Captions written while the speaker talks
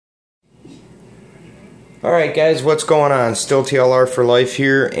Alright guys, what's going on? Still TLR for life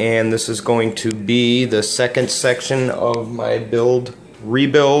here, and this is going to be the second section of my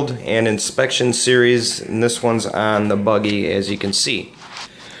rebuild and inspection series, and this one's on the Buggy, as you can see.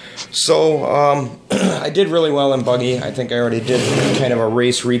 So, I did really well in Buggy. I think I already did kind of a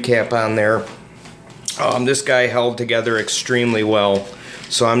race recap on there. This guy held together extremely well,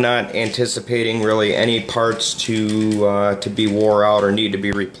 so I'm not anticipating really any parts to be wore out or need to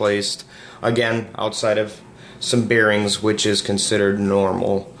be replaced. Again, outside of some bearings, which is considered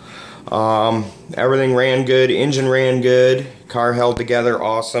normal. Everything ran good, engine ran good, car held together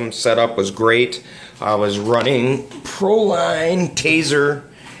awesome, setup was great. I was running Proline Taser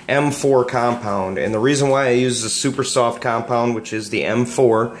M4 compound, and the reason why I use the super soft compound, which is the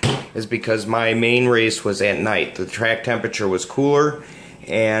M4, is because my main race was at night. The track temperature was cooler,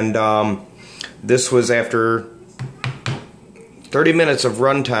 and this was after 30 minutes of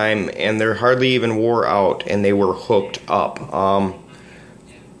runtime, and they're hardly even wore out, and they were hooked up.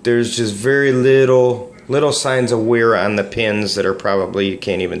 There's just very little signs of wear on the pins that are probably you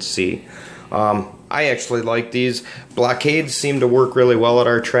can't even see. I actually like these. Blockades seem to work really well at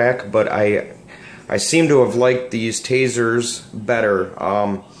our track, but I seem to have liked these tasers better.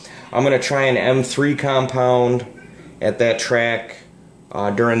 I'm going to try an M3 compound at that track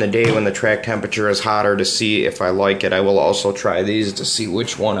during the day when the track temperature is hotter to see if I like it. I will also try these to see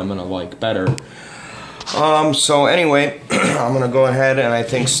which one I'm going to like better. So anyway, I'm going to go ahead and I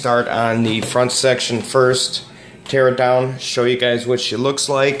think start on the front section first, tear it down, show you guys what she looks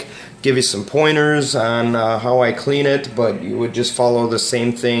like, give you some pointers on how I clean it, but you would just follow the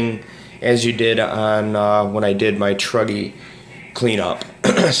same thing as you did on when I did my truggy cleanup.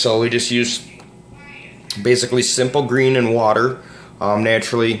 So we just use basically simple green and water.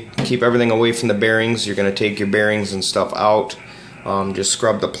 Naturally, keep everything away from the bearings. You're going to take your bearings and stuff out. Just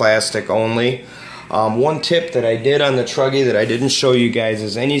scrub the plastic only. One tip that I did on the truggy that I didn't show you guys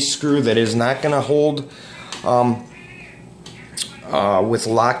is any screw that is not going to hold with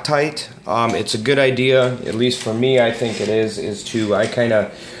Loctite. It's a good idea, at least for me I think it is to I kind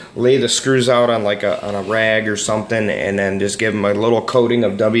of lay the screws out on like on a rag or something, and then just give them a little coating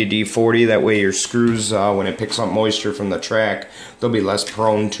of WD-40. That way your screws, when it picks up moisture from the track, they'll be less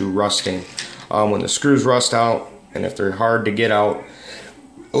prone to rusting. When the screws rust out, and if they're hard to get out,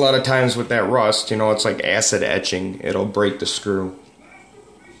 a lot of times with that rust, you know, it's like acid etching. It'll break the screw.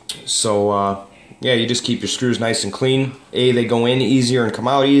 So yeah, you just keep your screws nice and clean. A, they go in easier and come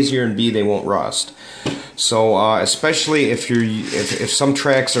out easier, and B, they won't rust. So especially if some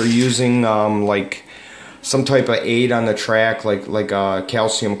tracks are using like some type of aid on the track, like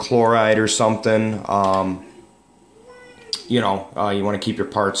calcium chloride or something, you know, you want to keep your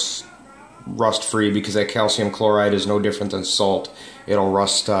parts rust free, because that calcium chloride is no different than salt. It'll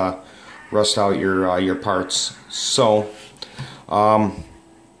rust out your parts. So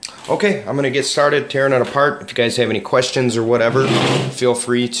okay, I'm going to get started tearing it apart. If you guys have any questions or whatever, feel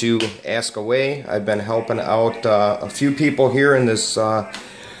free to ask away. I've been helping out a few people here in this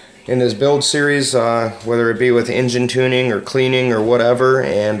build series, whether it be with engine tuning or cleaning or whatever,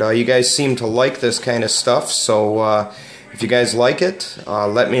 and you guys seem to like this kind of stuff. So if you guys like it,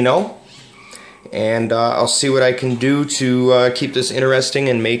 let me know, and I'll see what I can do to keep this interesting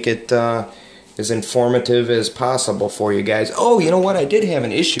and make it as informative as possible for you guys. Oh, you know what? I did have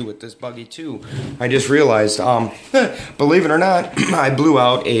an issue with this Buggy too. I just realized, believe it or not, I blew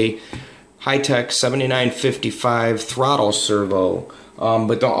out a high-tech 7955 throttle servo.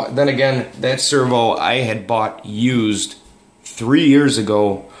 But then again, that servo I had bought used 3 years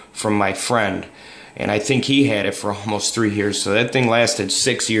ago from my friend, and I think he had it for almost 3 years. So that thing lasted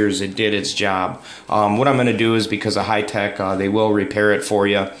 6 years. It did its job. What I'm going to do is, because of high-tech, they will repair it for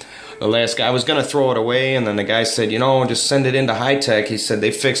you. The last guy, I was going to throw it away, and then the guy said, you know, just send it into high-tech. He said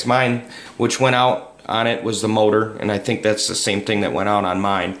they fixed mine. Which went out on it was the motor, and I think that's the same thing that went out on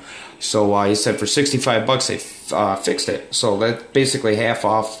mine. So he said for 65 bucks they fixed it. So that's basically half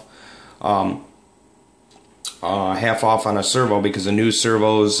off on a servo, because the new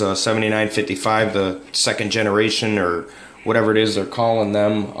servos, 7955, the second generation or whatever it is they're calling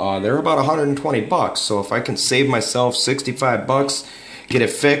them, they're about 120 bucks. So if I can save myself 65 bucks, get it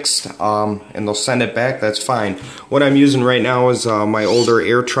fixed, and they'll send it back, that's fine. What I'm using right now is my older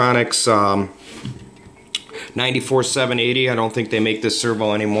Airtronics 94780. I don't think they make this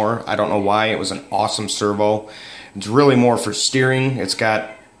servo anymore. I don't know why. It was an awesome servo. It's really more for steering. It's got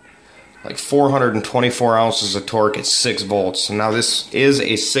like 424 ounces of torque at 6 volts. Now this is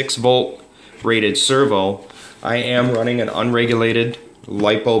a 6 volt rated servo. I am running an unregulated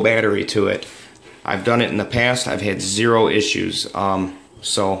LiPo battery to it. I've done it in the past. I've had 0 issues.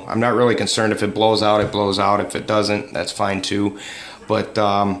 So I'm not really concerned. If it blows out, it blows out. If it doesn't, that's fine too. But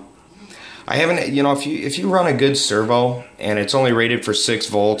I haven't, you know, if you run a good servo and it's only rated for 6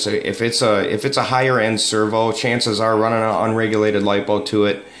 volts, if it's a higher end servo, chances are running an unregulated LiPo to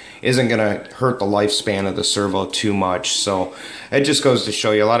it isn't gonna hurt the lifespan of the servo too much. So it just goes to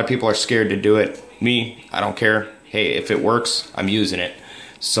show you, a lot of people are scared to do it. Me, I don't care. Hey, if it works, I'm using it.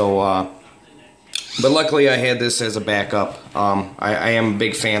 So but luckily I had this as a backup. I am a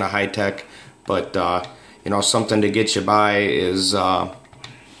big fan of high tech, but you know, something to get you by is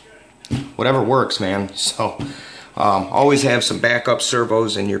whatever works, man. So always have some backup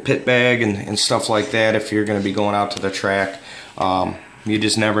servos in your pit bag and stuff like that if you're going to be going out to the track. You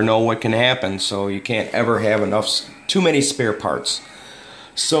just never know what can happen, so you can't ever have too many spare parts.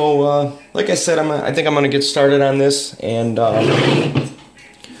 So like I said, I think I'm going to get started on this, and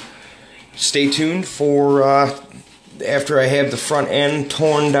stay tuned for after I have the front end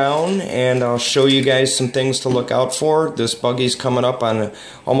torn down, and I'll show you guys some things to look out for. This buggy's coming up on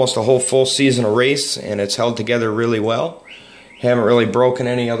almost a whole full season of race, and it's held together really well. Haven't really broken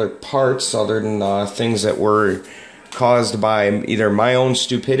any other parts other than things that were caused by either my own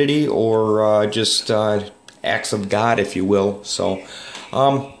stupidity or just acts of God, if you will. So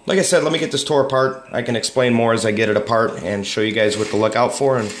like I said, let me get this tore apart. I can explain more as I get it apart and show you guys what to look out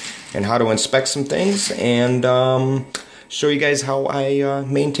for and how to inspect some things, and show you guys how I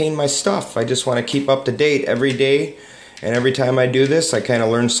maintain my stuff. I just want to keep up to date every day, and every time I do this I kind of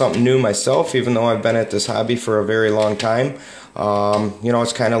learn something new myself, even though I've been at this hobby for a very long time. You know,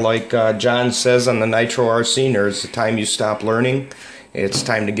 it's kind of like John says on the Nitro RC Nerds, the time you stop learning, it's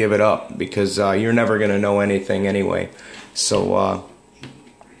time to give it up, because you're never going to know anything anyway. So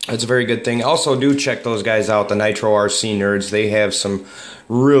that's a very good thing. Also, do check those guys out, the Nitro RC Nerds. They have some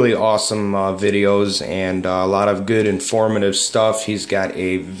really awesome videos and a lot of good informative stuff. He's got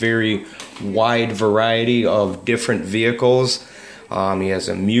a very wide variety of different vehicles. He has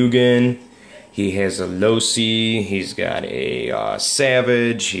a Mugen, he has a Losi, he's got a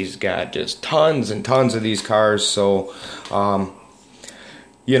Savage, he's got just tons and tons of these cars. So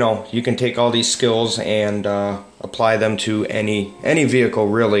you know, you can take all these skills and apply them to any vehicle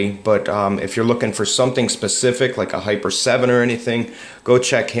really. But if you're looking for something specific like a Hyper 7 or anything, go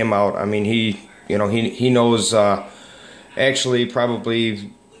check him out. I mean, he knows actually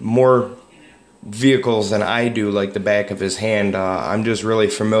probably more vehicles than I do, like the back of his hand. I'm just really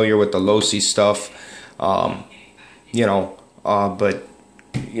familiar with the Losi stuff, you know, but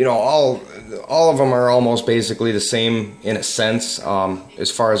you know, all of them are almost basically the same in a sense.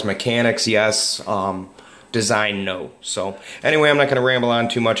 As far as mechanics, yes. Design, no. So anyway, I'm not going to ramble on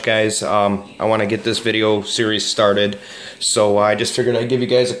too much, guys. I want to get this video series started, so I just figured I'd give you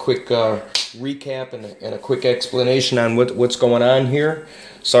guys a quick recap and a quick explanation on what's going on here.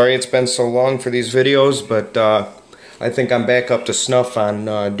 Sorry it's been so long for these videos, but I think I'm back up to snuff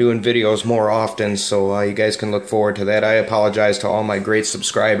on doing videos more often, so you guys can look forward to that. I apologize to all my great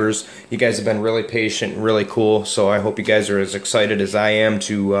subscribers. You guys have been really patient and really cool, so I hope you guys are as excited as I am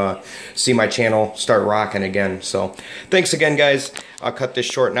to see my channel start rocking again. So thanks again, guys. I'll cut this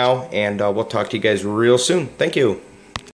short now, and we'll talk to you guys real soon. Thank you.